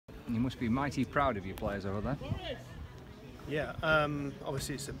You must be mighty proud of your players over there. Yeah,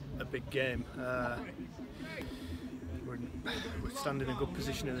 obviously it's a big game. We're standing in a good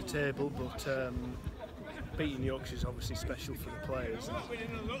position in the table, but beating Yorkshire is obviously special for the players.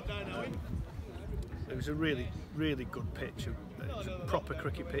 It was a really good pitch. It was a proper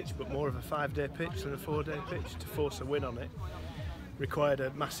cricket pitch, but more of a 5-day pitch than a 4-day pitch. To force a win on it required a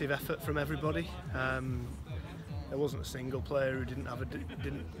massive effort from everybody. There wasn't a single player who didn't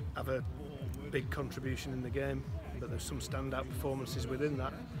have a big contribution in the game, but there's some standout performances within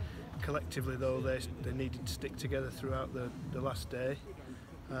that. Collectively, though, they needed to stick together throughout the last day,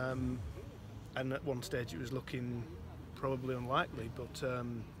 and at one stage it was looking probably unlikely, but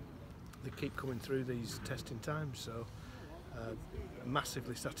they keep coming through these testing times. So a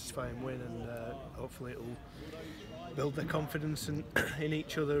massively satisfying win, and hopefully it'll build their confidence in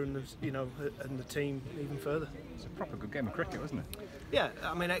each other and the team even further. It's a proper good game of cricket, wasn't it? Yeah,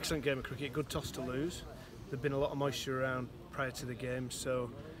 I mean, excellent game of cricket. Good toss to lose. There'd been a lot of moisture around prior to the game, so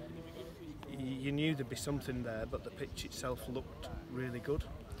you knew there'd be something there, but the pitch itself looked really good.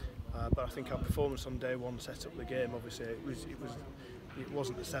 But I think our performance on day one set up the game. Obviously, it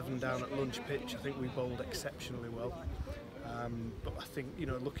wasn't a 7 down at lunch pitch. I think we bowled exceptionally well. But I think,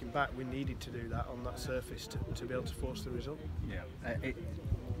 looking back, we needed to do that on that surface to be able to force the result. Yeah.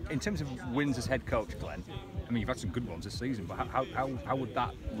 In terms of wins as head coach, Glenn, I mean, you've had some good ones this season, but how would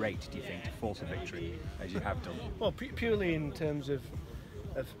that rate, do you think, to force a victory as you have done? Well, purely in terms of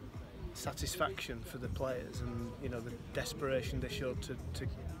satisfaction for the players and the desperation they showed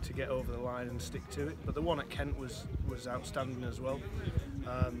to get over the line and stick to it. But the one at Kent was outstanding as well.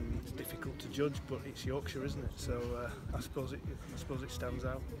 It's difficult to judge, but it's Yorkshire, isn't it? So I suppose it stands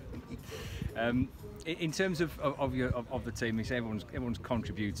out. In terms of the team, you say everyone's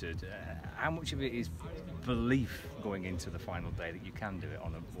contributed. How much of it is belief going into the final day that you can do it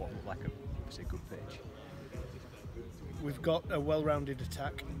on what looked like a good pitch? We've got a well-rounded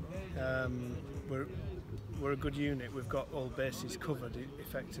attack. We're a good unit. We've got all bases covered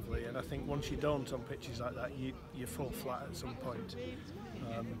effectively, and I think once you don't on pitches like that, you fall flat at some point.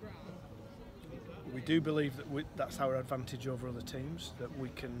 We do believe that that's our advantage over other teams, that we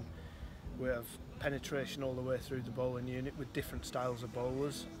have penetration all the way through the bowling unit with different styles of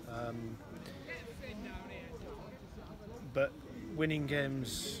bowlers. But winning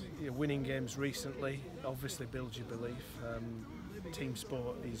games recently obviously builds your belief. Team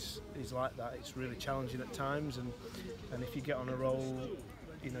sport is like that. It's really challenging at times, and if you get on a roll,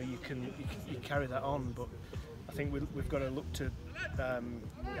 you carry that on. But I think we've got to look to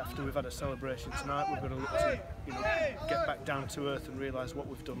after we've had a celebration tonight, we've got to look to get back down to earth and realise what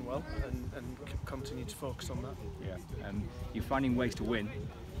we've done well, and continue to focus on that. Yeah, you're finding ways to win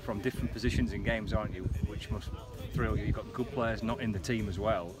from different positions in games, aren't you? Which must thrill you. You've got good players not in the team as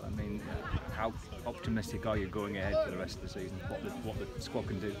well. I mean, how optimistic are you going ahead for the rest of the season? What the squad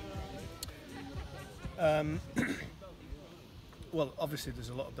can do? Well, obviously there's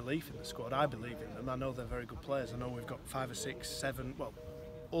a lot of belief in the squad. I believe in them. I know they're very good players. I know we've got 5 or 6, 7. Well,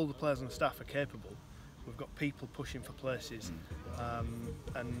 all the players on the staff are capable. We've got people pushing for places,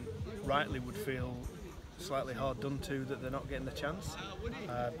 and rightly would feel slightly hard done to that they're not getting the chance.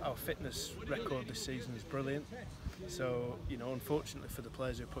 Our fitness record this season is brilliant, so unfortunately for the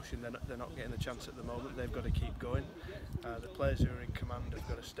players who are pushing, they're not getting the chance at the moment. They've got to keep going. The players who are in command have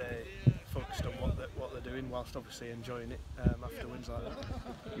got to stay focused on what they're doing, whilst obviously enjoying it after wins like that.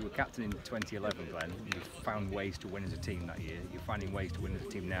 You were captain in 2011, Glenn. You found ways to win as a team that year. You're finding ways to win as a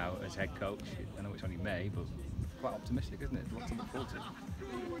team now as head coach. I know it's only May, but quite optimistic, isn't it? Lots to look forward to.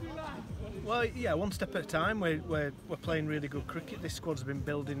 Well, yeah, one step at a time. We're playing really good cricket. This squad's been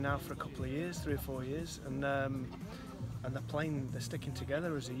building now for a couple of years, 3 or 4 years, and they're sticking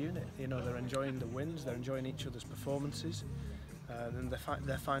together as a unit. They're enjoying the wins, they're enjoying each other's performances, and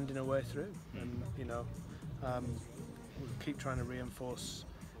they're finding a way through. And we'll keep trying to reinforce.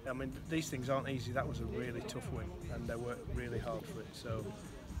 I mean, these things aren't easy. That was a really tough win, and they worked really hard for it. So,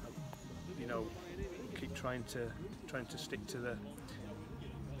 keep trying to stick to the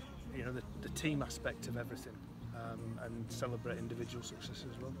team aspect of everything, and celebrate individual success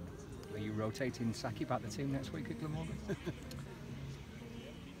as well. Are you rotating Saki back the team next week at Glamorgan?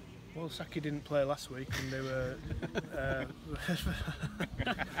 Well, Saki didn't play last week, and they were.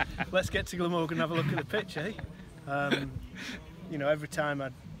 Let's get to Glamorgan and have a look at the pitch, eh?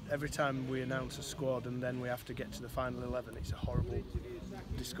 Every time we announce a squad and then we have to get to the final 11, it's a horrible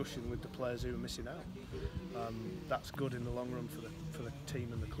discussion with the players who are missing out. That's good in the long run for the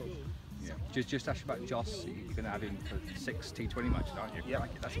team and the club. Yeah. Just ask you about Joss. You're going to have him for 6 T20 matches, aren't you? Yeah.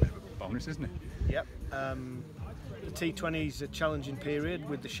 That's a bit of a bonus, isn't it? Yep. The T20 is a challenging period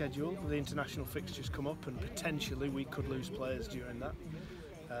with the schedule. The international fixtures come up and potentially we could lose players during that.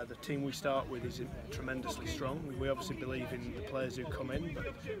 The team we start with is tremendously strong. We obviously believe in the players who come in,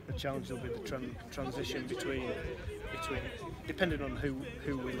 but the challenge will be the transition between depending on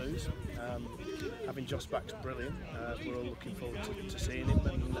who we lose. Having Joss back's brilliant. We're all looking forward to seeing him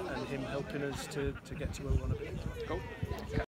and him helping us to get to where we want to be. Cool.